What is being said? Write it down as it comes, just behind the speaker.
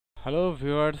Hello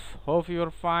viewers, hope you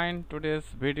are fine. Today's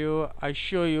video I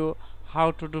show you how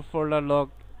to do folder lock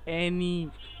any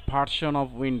version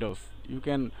of Windows. You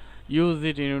can use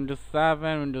it in Windows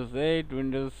 7, Windows 8,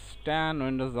 Windows 10,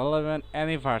 Windows 11,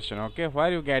 any version. Okay,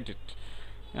 where you get it?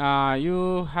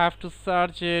 You have to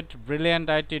search it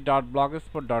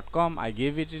brilliantit.blogspot.com. I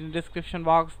give it in the description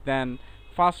box. Then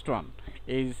first one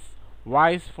is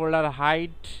voice folder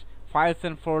hide files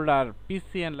and folder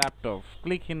PC and laptop.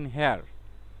 Click in here.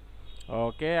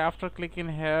 Okay, after clicking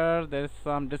here there is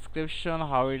some description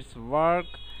how it's work.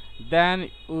 Then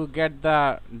you get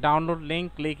the download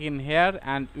link, click in here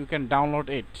and you can download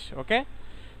it. Okay,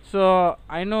 so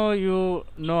I know you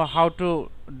know how to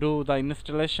do the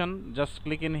installation. Just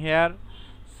click in here,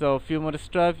 so few more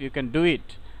stuff you can do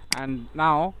it. And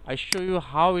now I show you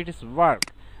how it is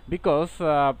work, because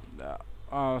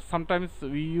sometimes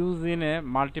we use in a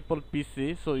multiple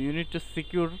PC, so you need to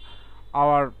secure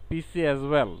our PC as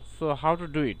well. So how to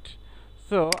do it?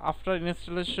 So after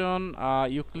installation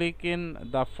you click in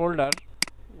the folder,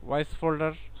 voice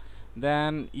folder,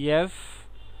 then yes.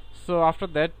 So after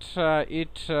that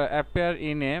it appear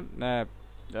in a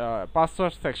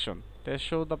password section. They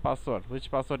show the password,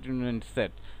 which password you need to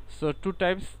set. So 2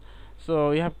 times,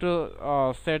 so you have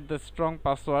to set the strong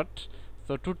password,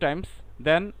 so 2 times,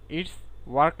 then it's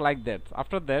work like that.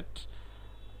 After that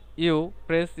you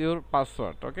press your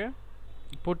password. Okay,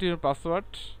 put your password,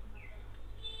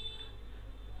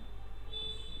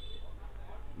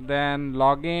 then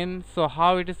login. So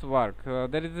how it is work?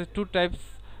 There is 2 types.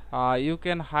 You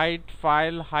can hide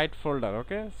file, hide folder.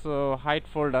 Okay, so hide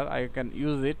folder I can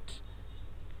use it.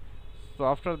 So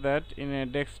after that in a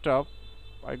desktop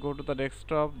I go to the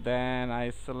desktop, then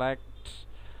I select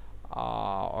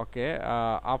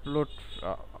upload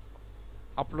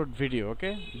video.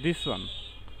 Okay, this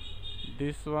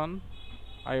one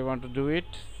I want to do it.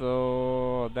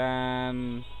 So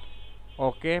then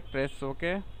okay, press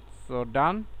OK. So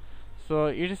done. So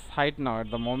it is hide now. At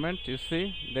the moment you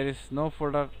see there is no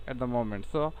folder at the moment.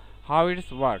 So how it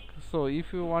is work? So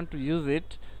if you want to use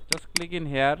it, just click in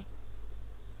here,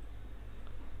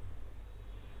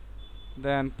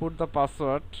 then put the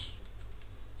password,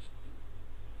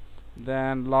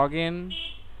 then login,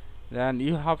 then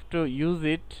you have to use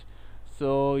it.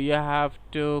 So you have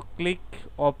to click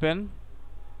open.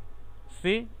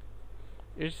 See,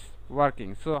 it's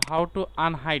working. So how to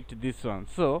unhide this one?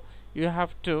 So you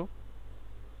have to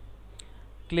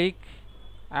click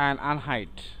and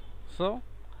unhide, so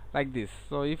like this.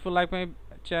 So if you like my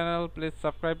channel, please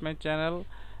subscribe my channel,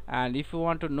 and if you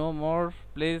want to know more,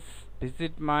 please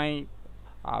visit my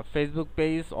Facebook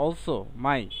page, also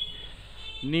my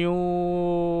new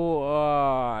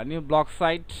blog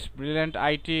site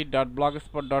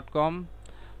BrilliantIT.blogspot.com.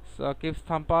 So keep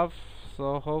thumb up.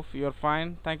 So hope you're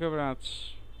fine. Thank you very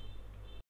much.